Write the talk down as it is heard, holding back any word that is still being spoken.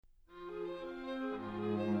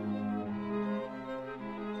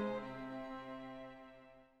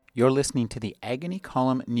You're listening to the Agony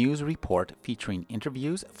Column News Report featuring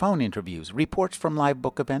interviews, phone interviews, reports from live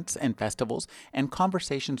book events and festivals, and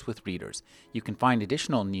conversations with readers. You can find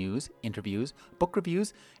additional news, interviews, book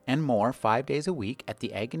reviews, and more 5 days a week at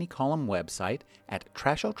the Agony Column website at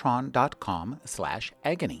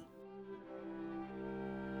trashotron.com/agony.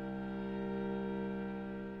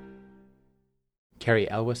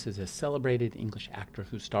 Cary Elwes is a celebrated English actor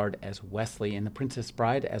who starred as Wesley in The Princess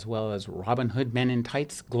Bride, as well as Robin Hood, Men in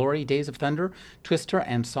Tights, Glory, Days of Thunder, Twister,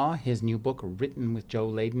 and Saw. His new book, written with Joe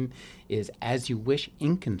Layden, is As You Wish,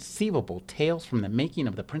 Inconceivable Tales from the Making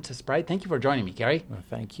of The Princess Bride. Thank you for joining me, Cary. Well,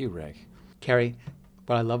 thank you, Rick. Cary,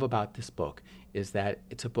 what I love about this book is that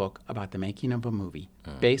it's a book about the making of a movie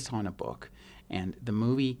based on a book. And the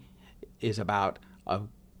movie is about a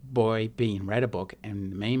boy being read a book,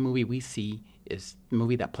 and the main movie we see is the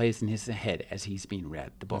movie that plays in his head as he's being read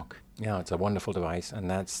the book. Yeah, it's a wonderful device, and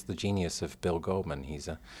that's the genius of Bill Goldman.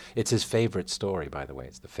 It's his favorite story, by the way.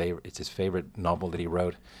 It's his favorite novel that he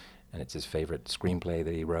wrote, and it's his favorite screenplay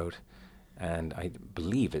that he wrote, and I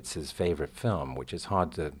believe it's his favorite film, which is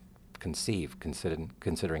hard to conceive,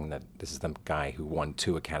 considering that this is the guy who won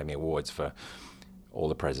 2 Academy Awards for All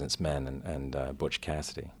the President's Men and Butch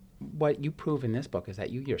Cassidy. What you prove in this book is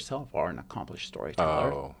that you yourself are an accomplished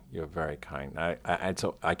storyteller. Oh, you're very kind. I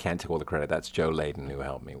can't take all the credit. That's Joe Layden who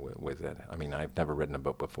helped me with it. I mean, I've never written a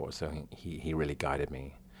book before, so he really guided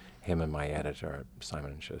me, him and my editor,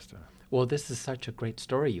 Simon & Schuster. Well, this is such a great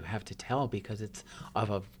story you have to tell because it's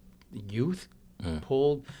of a youth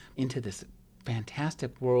pulled into this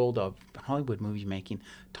fantastic world of Hollywood movie making.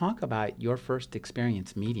 Talk about your first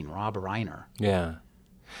experience meeting Rob Reiner. Yeah.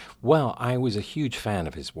 Well, I was a huge fan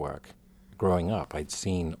of his work. Growing up, I'd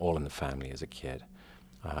seen All in the Family as a kid.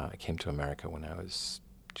 I came to America when I was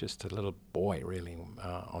just a little boy, really,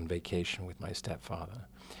 on vacation with my stepfather.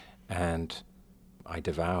 And I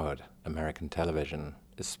devoured American television,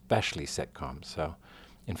 especially sitcoms. So,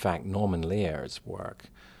 in fact, Norman Lear's work,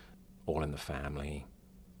 All in the Family,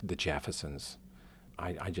 The Jeffersons,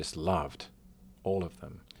 I just loved all of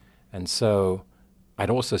them. And so I'd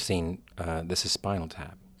also seen This is Spinal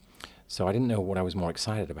Tap. So I didn't know what I was more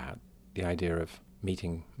excited about, the idea of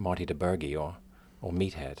meeting Marty DeBurgi or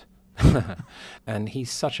Meathead. And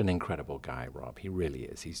he's such an incredible guy, Rob. He really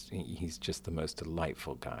is. He's just the most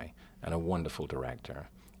delightful guy and a wonderful director.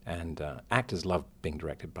 And actors love being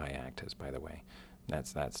directed by actors, by the way.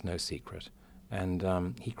 That's no secret. And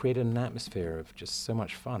he created an atmosphere of just so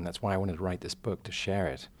much fun. That's why I wanted to write this book, to share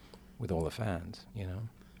it with all the fans, you know.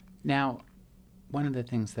 Now, one of the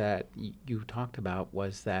things that you talked about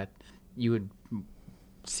was that you had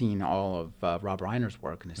seen all of Rob Reiner's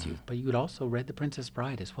work in his youth, but you had also read The Princess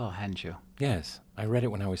Bride as well, hadn't you? Yes, I read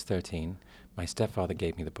it when I was 13. My stepfather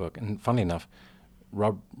gave me the book, and funnily enough,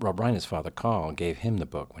 Rob Reiner's father, Carl, gave him the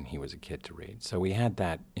book when he was a kid to read. So we had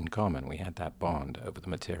that in common. We had that bond over the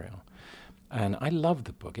material. And I love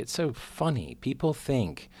the book. It's so funny. People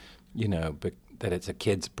think, that it's a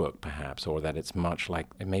kid's book, perhaps, or that it's much like,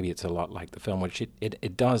 maybe it's a lot like the film, which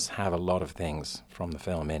it does have a lot of things from the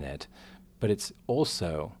film in it, but it's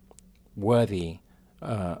also worthy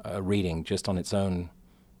a reading just on its own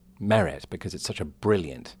merit, because it's such a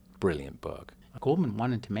brilliant, brilliant book. Goldman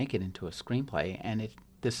wanted to make it into a screenplay, and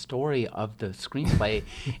the story of the screenplay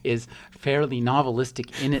is fairly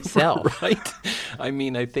novelistic in itself. Right? I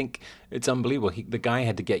mean, I think it's unbelievable. The guy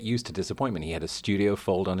had to get used to disappointment. He had a studio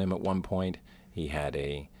fold on him at one point. He had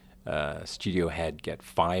a studio head get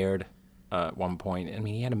fired at one point. I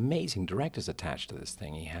mean, he had amazing directors attached to this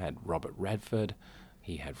thing. He had Robert Redford.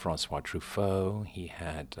 He had Francois Truffaut. He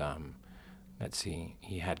had,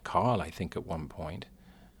 he had Carl, I think, at one point.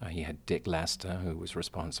 He had Dick Lester, who was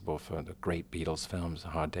responsible for the great Beatles films,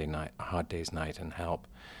 A Hard Day's Night and Help.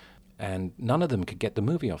 And none of them could get the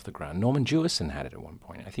movie off the ground. Norman Jewison had it at one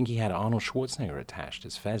point. I think he had Arnold Schwarzenegger attached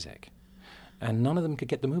as Fezzik. And none of them could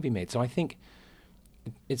get the movie made. So I think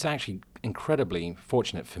it's actually incredibly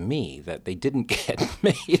fortunate for me that they didn't get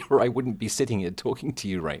made, or I wouldn't be sitting here talking to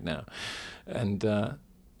you right now. And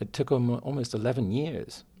it took him almost 11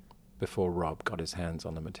 years before Rob got his hands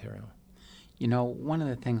on the material. You know, one of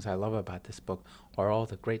the things I love about this book are all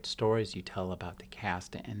the great stories you tell about the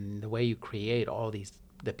cast and the way you create all the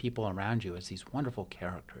people around you as these wonderful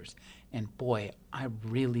characters. And boy, I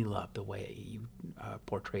really love the way you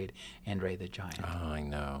portrayed Andre the Giant. Oh, I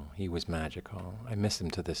know. He was magical. I miss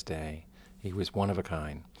him to this day. He was one of a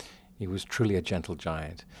kind. He was truly a gentle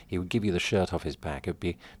giant. He would give you the shirt off his back. It would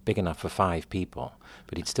be big enough for 5 people,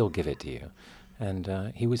 but he'd still give it to you.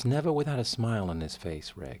 And he was never without a smile on his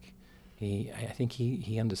face, Rick. I think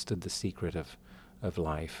he understood the secret of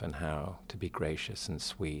life and how to be gracious and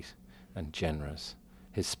sweet and generous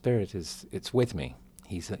his spirit it's with me.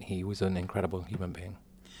 He was an incredible human being.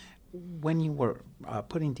 When you were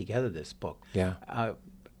putting together this book, Yeah.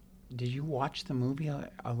 did you watch the movie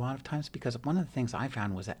a lot of times? Because one of the things I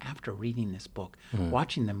found was that after reading this book,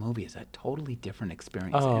 watching the movie is a totally different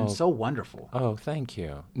experience and so wonderful. Oh, thank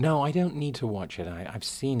you. No, I don't need to watch it. I've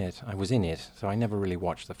seen it. I was in it, so I never really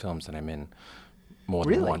watch the films that I'm in more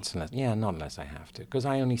than once. Not unless I have to, because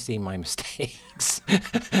I only see my mistakes.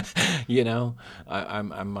 You know,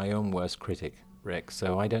 I'm my own worst critic, Rick,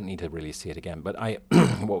 so I don't need to really see it again. But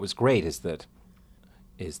what was great is that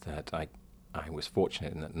I was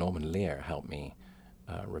fortunate in that Norman Lear helped me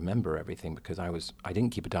remember everything, because I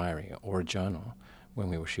didn't keep a diary or a journal when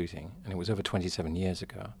we were shooting, and it was over 27 years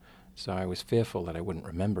ago. So I was fearful that I wouldn't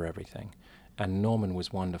remember everything. And Norman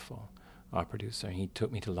was wonderful, our producer. He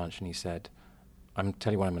took me to lunch and he said,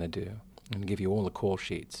 tell you what I'm going to do. I'm going to give you all the call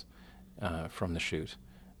sheets from the shoot.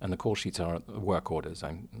 And the call sheets are work orders.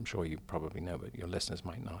 I'm sure you probably know, but your listeners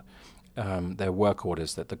might not. They're work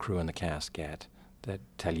orders that the crew and the cast get that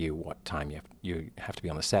tell you what time you have to be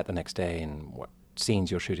on the set the next day and what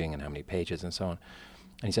scenes you're shooting and how many pages and so on.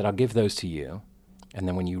 And he said, I'll give those to you, and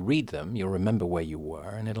then when you read them, you'll remember where you were,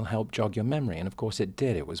 and it'll help jog your memory. And of course it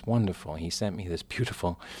did. It was wonderful. He sent me this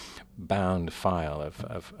beautiful bound file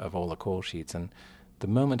of all the call sheets, and the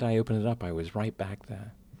moment I opened it up, I was right back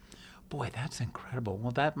there. Boy, that's incredible.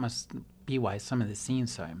 Well, that must be why some of the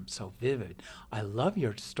scenes are so vivid. I love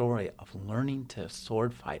your story of learning to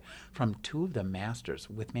sword fight from two of the masters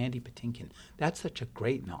with Mandy Patinkin. That's such a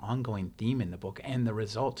great and ongoing theme in the book, and the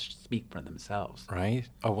results speak for themselves. Right?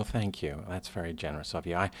 Oh, well, thank you. That's very generous of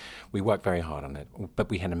you. We worked very hard on it, but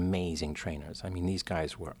we had amazing trainers. I mean, these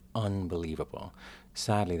guys were unbelievable.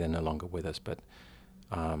 Sadly, they're no longer with us, but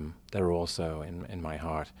they're also in my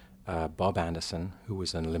heart. Bob Anderson, who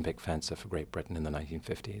was an Olympic fencer for Great Britain in the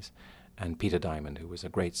 1950s, and Peter Diamond, who was a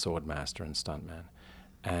great sword master and stuntman.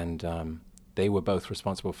 And they were both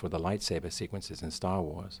responsible for the lightsaber sequences in Star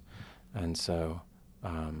Wars. And so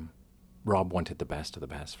Rob wanted the best of the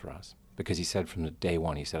best for us, because he said from the day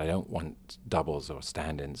one, he said, I don't want doubles or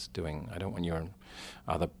stand-ins I don't want your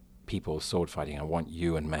other people sword fighting. I want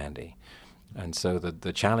you and Mandy. And so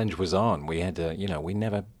the challenge was on. We had to, we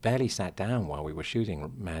barely sat down while we were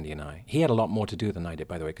shooting, Mandy and I. He had a lot more to do than I did,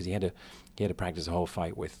 by the way, because he had to practice a whole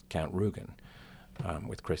fight with Count Rugen,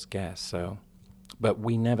 with Chris Guest. So, but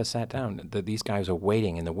we never sat down. These guys were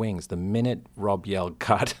waiting in the wings. The minute Rob yelled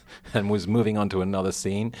cut and was moving on to another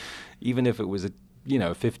scene, even if it was a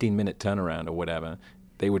 15-minute turnaround or whatever,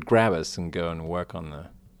 they would grab us and go and work on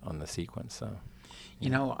the sequence. So,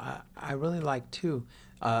 I really like too.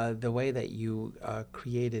 The way that you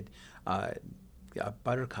created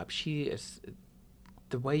Buttercup. She is,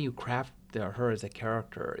 the way you craft her as a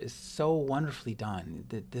character is so wonderfully done.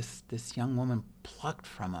 This young woman plucked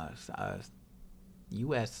from a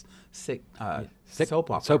U.S. soap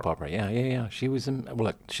opera. Soap opera, yeah. She was,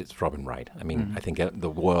 look, she's Robin Wright. I mean, I think the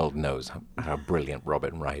world knows how brilliant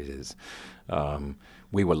Robin Wright is.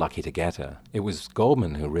 We were lucky to get her. It was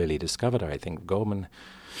Goldman who really discovered her. I think Goldman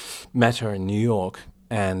met her in New York,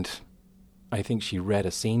 and I think she read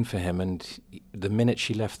a scene for him, and the minute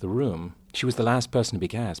she left the room, she was the last person to be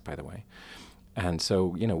cast, by the way. And so,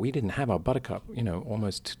 we didn't have our Buttercup,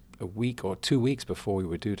 almost a week or 2 weeks before we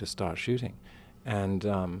were due to start shooting.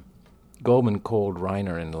 And Goldman called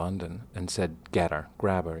Reiner in London and said, get her,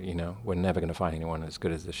 grab her, we're never going to find anyone as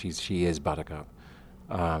good as this. She is Buttercup.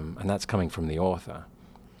 And that's coming from the author.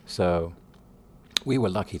 So we were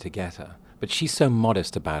lucky to get her. But she's so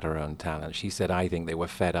modest about her own talent. She said, I think they were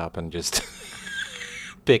fed up and just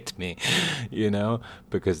picked me,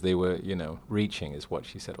 because they were, reaching is what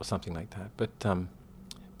she said, or something like that.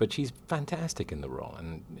 But she's fantastic in the role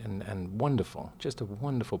and wonderful, just a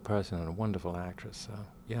wonderful person and a wonderful actress. So,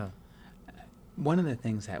 yeah. One of the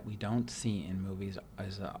things that we don't see in movies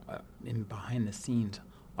is in behind the scenes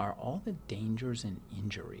are all the dangers and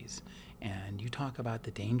injuries. And you talk about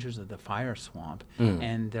the dangers of the fire swamp,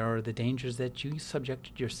 and there are the dangers that you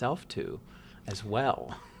subjected yourself to as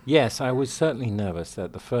well. Yes, I was certainly nervous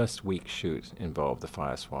that the first week shoot involved the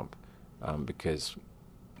fire swamp, because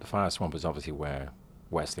the fire swamp is obviously where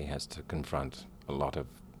Wesley has to confront a lot of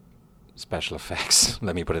special effects,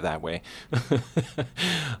 let me put it that way,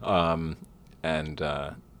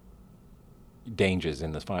 and dangers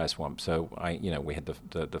in the fire swamp. So we had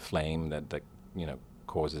the flame that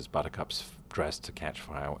causes Buttercup's dress to catch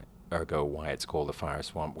fire, ergo why it's called the fire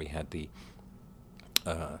swamp. We had the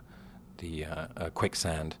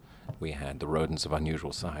quicksand. We had the rodents of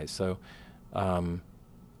unusual size. So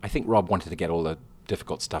I think Rob wanted to get all the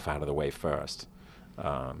difficult stuff out of the way first.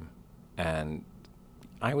 And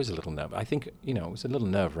I was a little nervous. I think, it was a little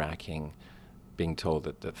nerve-wracking being told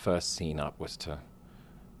that the first scene up was to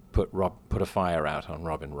put a fire out on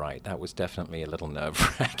Robin Wright. That was definitely a little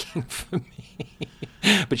nerve-wracking for me.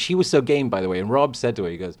 But she was so game, by the way. And Rob said to her,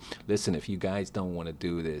 he goes, listen, if you guys don't want to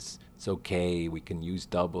do this, it's okay. We can use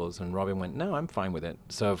doubles. And Robin went, no, I'm fine with it.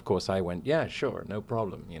 So, of course, I went, yeah, sure, no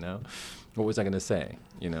problem, What was I going to say,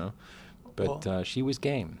 But she was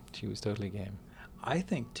game. She was totally game. I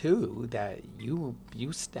think, too, that you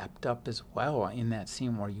stepped up as well in that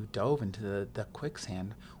scene where you dove into the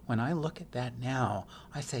quicksand. When I look at that now,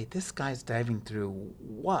 I say, this guy's diving through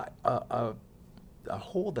what? A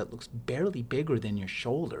hole that looks barely bigger than your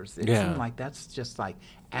shoulders. It seemed like that's just like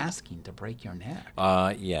asking to break your neck.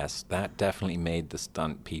 Yes, that definitely made the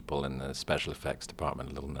stunt people in the special effects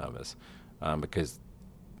department a little nervous because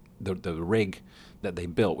the rig that they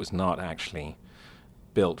built was not actually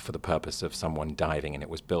built for the purpose of someone diving in. It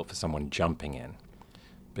was built for someone jumping in,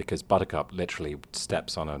 because Buttercup literally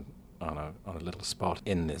steps on a little spot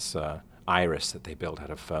in this iris that they built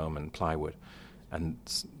out of foam and plywood, and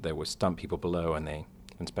there were stunt people below and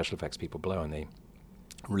special effects people below, and they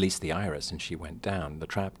released the iris and she went down the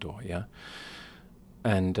trapdoor.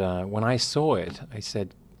 And when I saw it, I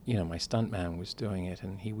said, my stuntman was doing it,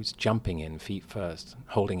 and he was jumping in feet first,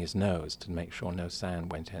 holding his nose to make sure no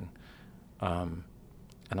sand went in.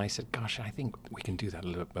 And I said, gosh, I think we can do that a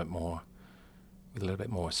little bit more, with a little bit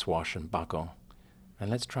more swash and buckle. And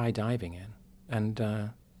let's try diving in.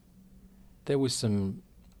 And there was some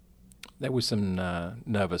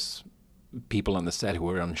nervous people on the set who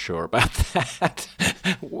were unsure about that.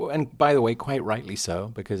 And by the way, quite rightly so,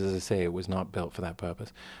 because as I say, it was not built for that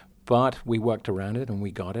purpose. But we worked around it and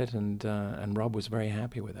we got it, and Rob was very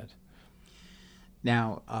happy with it.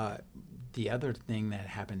 Now, the other thing that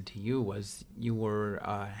happened to you was you were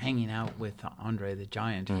hanging out with Andre the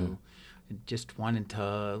Giant, who just wanted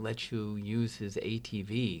to let you use his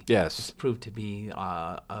ATV. Yes. This proved to be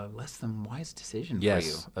a less than wise decision for you.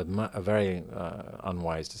 Yes, a very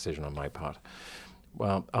unwise decision on my part.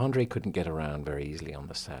 Well, Andre couldn't get around very easily on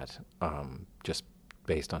the set, just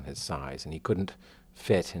based on his size, and he couldn't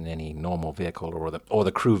fit in any normal vehicle or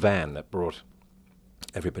the crew van that brought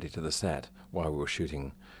everybody to the set while we were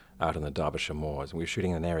shooting out on the Derbyshire moors. And we were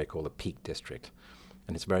shooting in an area called the Peak District.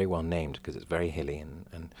 And it's very well named because it's very hilly.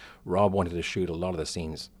 And Rob wanted to shoot a lot of the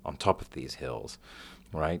scenes on top of these hills,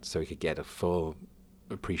 right? So he could get a full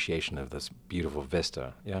appreciation of this beautiful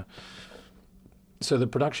vista, So the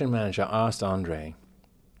production manager asked Andre,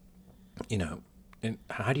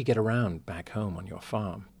 how do you get around back home on your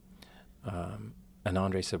farm? And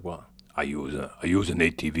Andre said, well, I use an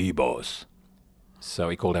ATV, boss. So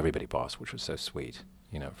he called everybody boss, which was so sweet,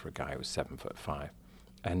 for a guy who was 7'5".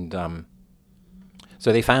 And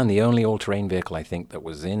so they found the only all-terrain vehicle, I think, that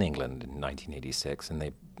was in England in 1986,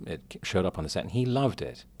 and it showed up on the set, and he loved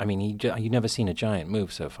it. I mean, you'd never seen a giant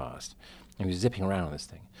move so fast. And he was zipping around on this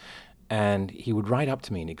thing. And he would ride up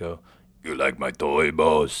to me and he'd go, you like my toy,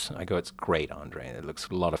 boss? I go, it's great, Andre. It looks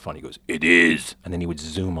a lot of fun. He goes, it is. And then he would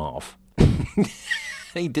zoom off.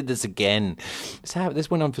 He did this again.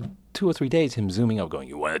 This went on for 2 or 3 days, him zooming up, going,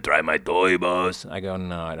 you want to try my toy, boss? I go,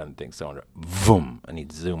 no, I don't think so, Andre. Vroom. And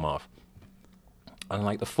he'd zoom off. And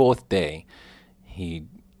like the 4th day, he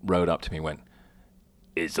rode up to me and went,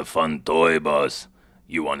 it's a fun toy, boss.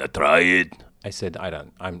 You want to try it? I said,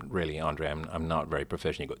 I'm really, Andre, I'm not very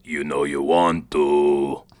proficient. He goes, you know you want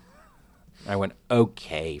to. I went,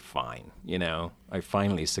 okay, fine. I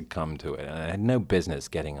finally succumbed to it. And I had no business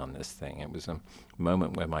getting on this thing. It was a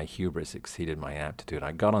moment where my hubris exceeded my aptitude.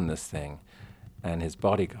 I got on this thing, and his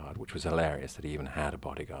bodyguard, which was hilarious that he even had a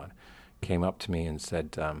bodyguard, came up to me and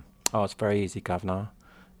said, oh, it's very easy, governor.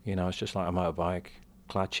 It's just like a motorbike.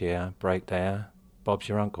 Clutch here, brake there. Bob's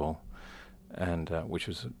your uncle. And which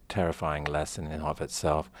was a terrifying lesson in and of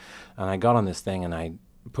itself. And I got on this thing, and I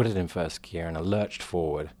put it in first gear, and I lurched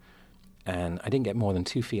forward. And I didn't get more than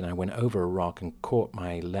 2 feet, and I went over a rock and caught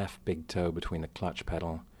my left big toe between the clutch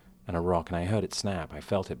pedal and a rock, and I heard it snap. I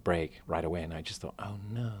felt it break right away, and I just thought, oh,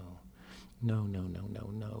 no,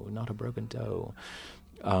 not a broken toe.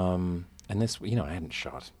 And this, I hadn't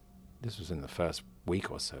shot. This was in the first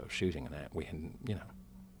week or so of shooting, and we hadn't,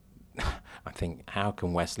 I think, how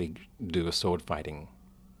can Wesley do a sword fighting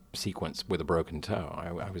sequence with a broken toe?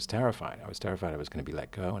 I was terrified. I was terrified I was going to be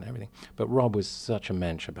let go and everything. But Rob was such a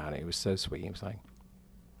mensch about it. He was so sweet. He was like,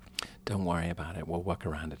 don't worry about it. We'll work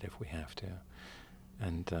around it if we have to.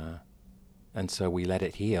 And so we let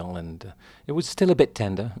it heal, and it was still a bit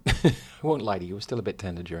tender. I won't lie to you. It was still a bit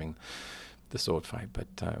tender during the sword fight, but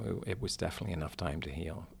it was definitely enough time to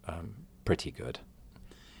heal. Pretty good.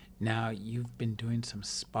 Now, you've been doing some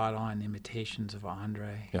spot-on imitations of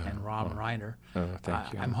Andre and Rob Reiner.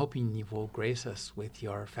 Thank you. I'm hoping you will grace us with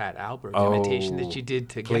your Fat Albert Oh, imitation that you did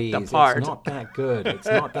to please, get the part. It's not that good. It's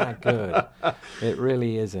not that good. It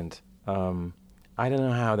really isn't. I don't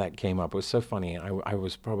know how that came up. It was so funny. I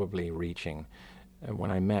was probably reaching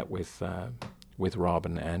when I met with Rob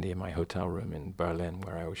and Andy in my hotel room in Berlin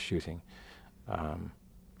where I was shooting.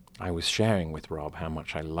 I was sharing with Rob how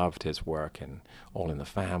much I loved his work in All in the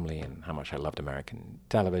Family and how much I loved American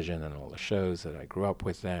television and all the shows that I grew up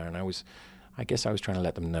with there. And I guess I was trying to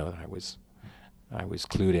let them know that I was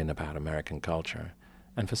clued in about American culture.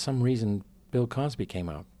 And for some reason, Bill Cosby came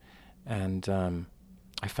up. And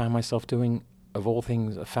I found myself doing, of all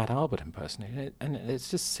things, a Fat Albert impersonation. And it's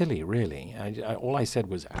just silly, really. All I said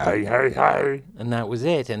was, hey, hey, hey, and that was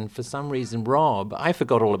it. And for some reason, Rob, I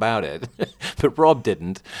forgot all about it, but Rob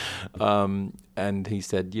didn't. And he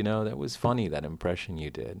said, that was funny, that impression you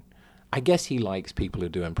did. I guess he likes people who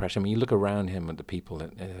do impression. I mean, you look around him at the people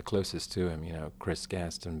that are closest to him, Chris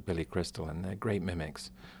Guest and Billy Crystal, and they're great mimics.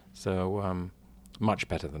 So much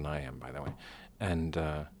better than I am, by the way. And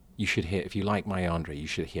you should hear, if you like my Andre, you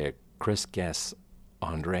should hear Chris Guest's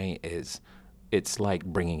Andre. It's like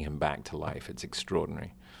bringing him back to life. It's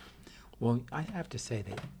extraordinary. Well, I have to say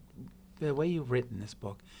that the way you've written this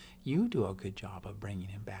book, you do a good job of bringing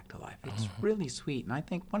him back to life. It's really sweet. And I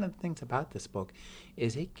think one of the things about this book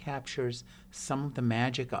is it captures some of the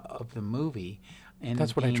magic of the movie. And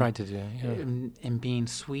that's what I tried to do. Yeah. And being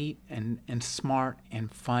sweet and smart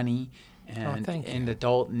and funny and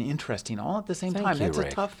adult and interesting all at the same time. Thank you, That's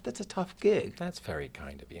Rick. That's a tough gig. That's very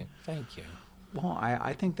kind of you. Thank you. Well,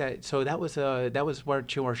 I think that was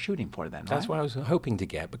what you were shooting for then, right? That's what I was hoping to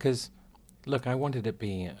get because, look, I wanted it to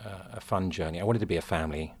be a fun journey. I wanted it to be a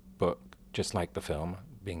family book, just like the film,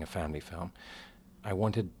 being a family film. I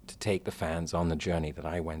wanted to take the fans on the journey that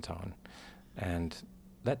I went on and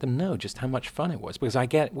let them know just how much fun it was. Because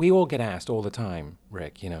we all get asked all the time,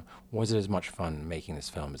 Rick, was it as much fun making this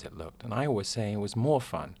film as it looked? And I always say it was more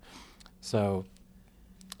fun. So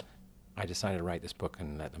I decided to write this book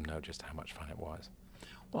and let them know just how much fun it was.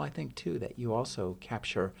 Well, I think, too, that you also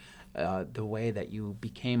capture the way that you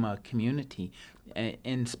became a community.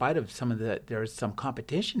 In spite of there's some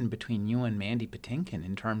competition between you and Mandy Patinkin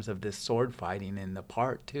in terms of this sword fighting in the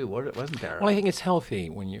part, too, wasn't there? Well, I think it's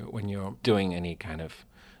healthy when you're doing any kind of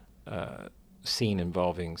scene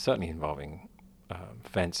certainly involving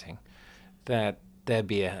fencing, that there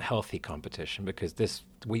be a healthy competition because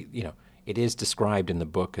it is described in the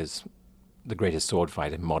book as the greatest sword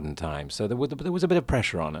fight in modern times. So there was a bit of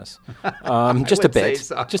pressure on us, just a bit,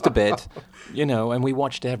 so. just a bit, And we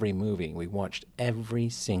watched every movie. We watched every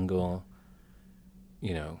single,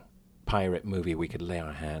 pirate movie we could lay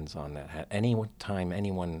our hands on. That had any time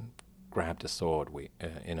anyone grabbed a sword,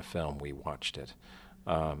 in a film, we watched it.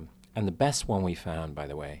 And the best one we found, by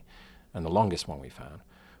the way, and the longest one we found,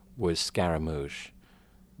 was Scaramouche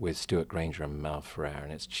with Stuart Granger and Mel Ferrer,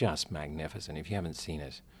 and it's just magnificent. If you haven't seen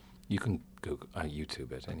it, you can Google,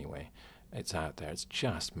 YouTube it anyway. It's out there. It's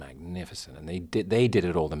just magnificent, and they did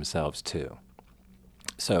it all themselves too.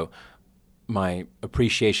 So my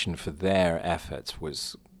appreciation for their efforts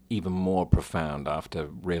was even more profound after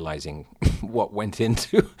realizing what went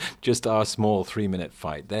into just our small 3-minute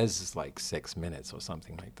fight. Theirs is like 6 minutes or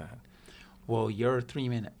something like that. Well, your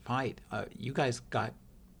 3-minute fight, you guys got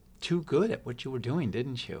too good at what you were doing,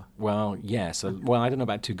 didn't you? Well, yes. Well, I don't know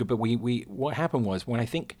about too good, but we what happened was when I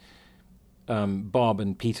think Bob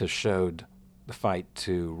and Peter showed the fight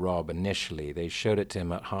to Rob initially, they showed it to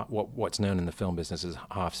him at what's known in the film business as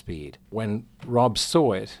half speed. When Rob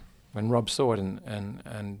saw it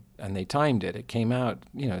and they timed it, it came out,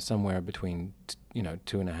 somewhere between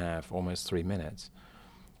 2.5, almost 3 minutes.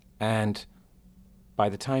 And by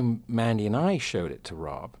the time Mandy and I showed it to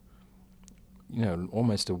Rob,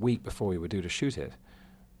 almost a week before we were due to shoot it,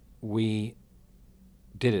 we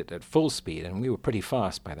did it at full speed, and we were pretty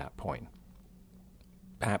fast by that point.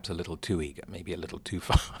 Perhaps a little too eager, maybe a little too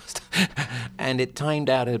fast. And it timed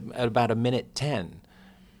out at about 1:10.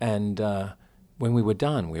 And when we were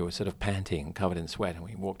done, we were sort of panting, covered in sweat, and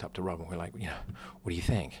we walked up to Rob and we were like, what do you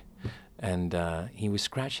think? And he was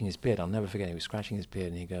scratching his beard. I'll never forget. He was scratching his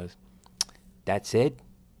beard, and he goes, "That's it?"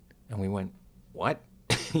 And we went, "What?"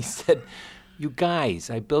 He said, "You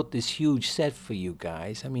guys, I built this huge set for you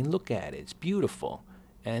guys. I mean, look at it. It's beautiful.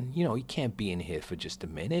 And, you can't be in here for just a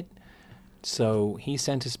minute." So he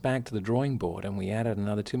sent us back to the drawing board, and we added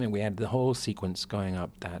another 2 minutes. We added the whole sequence going up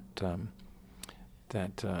that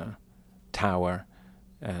tower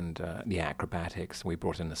and the acrobatics. We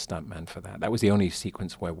brought in the stuntman for that. That was the only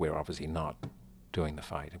sequence where we're obviously not doing the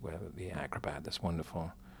fight, where the acrobat, this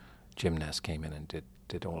wonderful Jim Ness came in and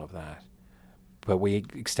did all of that. But we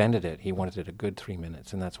extended it. He wanted it a good 3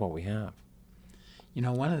 minutes, and that's what we have. You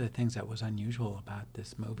know, one of the things that was unusual about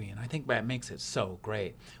this movie, and I think that makes it so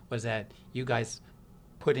great, was that you guys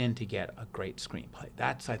put in to get a great screenplay.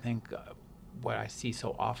 That's, I think, what I see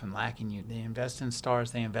so often lacking. They invest in stars,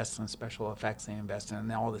 they invest in special effects, they invest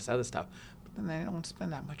in all this other stuff, but then they don't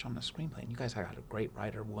spend that much on the screenplay. And you guys got a great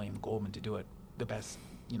writer, William Goldman, to do it the best,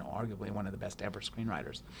 arguably one of the best ever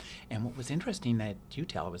screenwriters. And what was interesting that you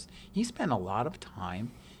tell was he spent a lot of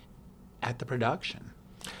time at the production.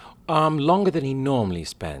 Longer than he normally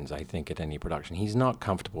spends, I think, at any production. He's not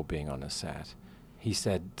comfortable being on a set. He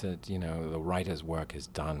said that, the writer's work is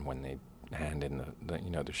done when they hand in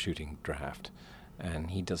the shooting draft,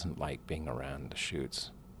 and he doesn't like being around the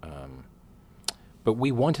shoots. But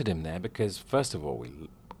we wanted him there because, first of all,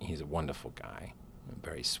 he's a wonderful guy, a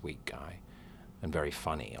very sweet guy, and very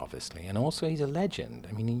funny, obviously. And also, he's a legend.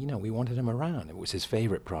 I mean, we wanted him around. It was his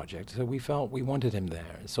favorite project, so we felt we wanted him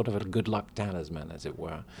there. It's sort of a good luck talisman, as it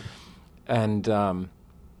were. And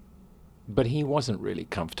but he wasn't really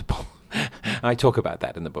comfortable. I talk about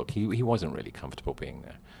that in the book. He wasn't really comfortable being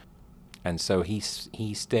there. And so he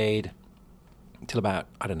stayed until about,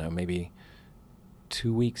 I don't know, maybe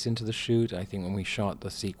 2 weeks into the shoot, I think, when we shot the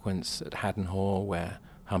sequence at Haddon Hall where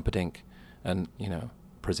Humperdinck and,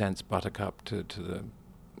 presents Buttercup to the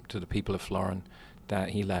people of Florin, that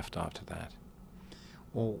he left after that.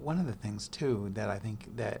 Well, one of the things, too, that I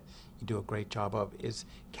think that you do a great job of is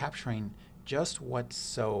capturing just what's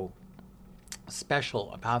so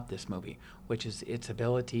special about this movie, which is its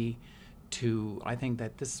ability to, I think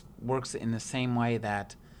that this works in the same way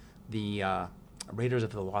that the Raiders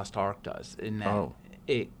of the Lost Ark does, in that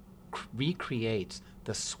it recreates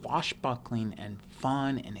the swashbuckling and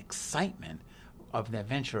fun and excitement of the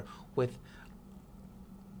adventure with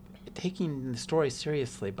taking the story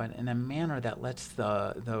seriously, but in a manner that lets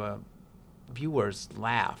the viewers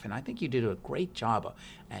laugh. And I think you did a great job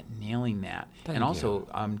at nailing that. Thank and also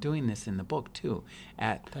you. Doing this in the book, too,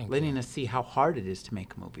 at Thank letting you. us see how hard it is to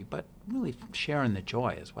make a movie, but really sharing the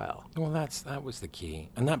joy as well. Well, that was the key.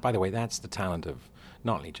 And that, by the way, that's the talent of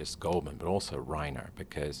not only just Goldman, but also Reiner,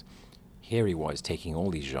 because here he was taking all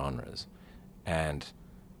these genres, and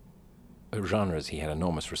genres he had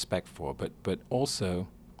enormous respect for, but also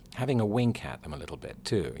having a wink at them a little bit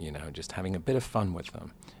too, just having a bit of fun with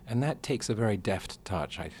them. And that takes a very deft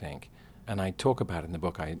touch, I think. And I talk about it in the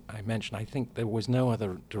book. I mentioned, I think there was no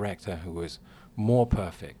other director who was more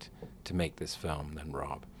perfect to make this film than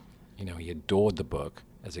Rob. He adored the book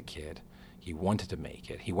as a kid. He wanted to make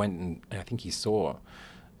it. He went and I think he saw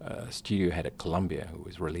a studio head at Columbia who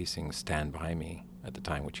was releasing Stand By Me at the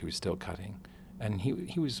time, which he was still cutting. And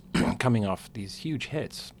he was coming off these huge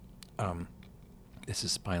hits. This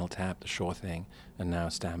is Spinal Tap, The Sure Thing, and now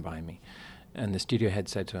Stand By Me. And the studio head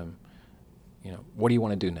said to him, what do you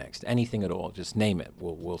want to do next? Anything at all, just name it.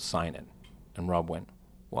 We'll sign it. And Rob went,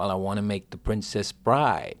 well, I want to make The Princess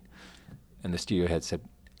Bride. And the studio head said,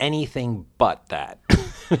 anything but that.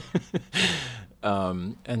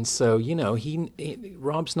 And so,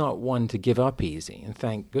 Rob's not one to give up easy, and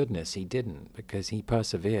thank goodness he didn't, because he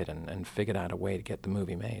persevered and figured out a way to get the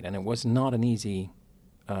movie made. And it was not an easy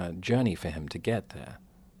journey for him to get there.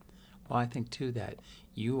 Well, I think, too, that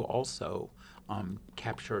you also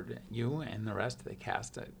captured, you and the rest of the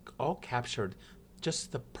cast, all captured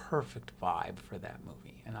just the perfect vibe for that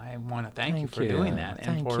movie. And I want to thank you for doing that.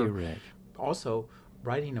 And Thank you, Rick. Also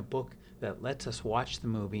writing a book that lets us watch the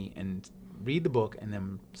movie and read the book and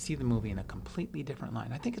then see the movie in a completely different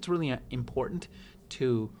light. I think it's really important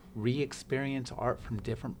to re-experience art from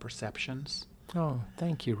different perceptions. Oh,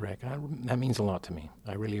 thank you, Rick. That means a lot to me.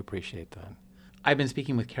 I really appreciate that. I've been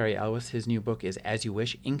speaking with Cary Elwes. His new book is As You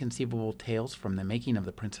Wish, Inconceivable Tales from the Making of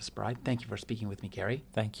The Princess Bride. Thank you for speaking with me, Cary.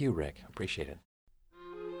 Thank you, Rick. Appreciate it.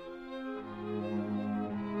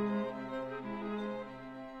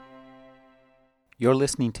 You're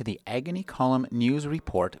listening to the Agony Column News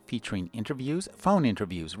Report, featuring interviews, phone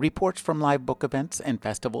interviews, reports from live book events and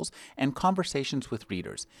festivals, and conversations with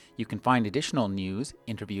readers. You can find additional news,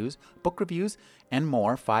 interviews, book reviews, and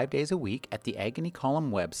more 5 days a week at the Agony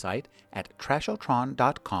Column website at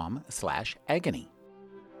trashotron.com/agony.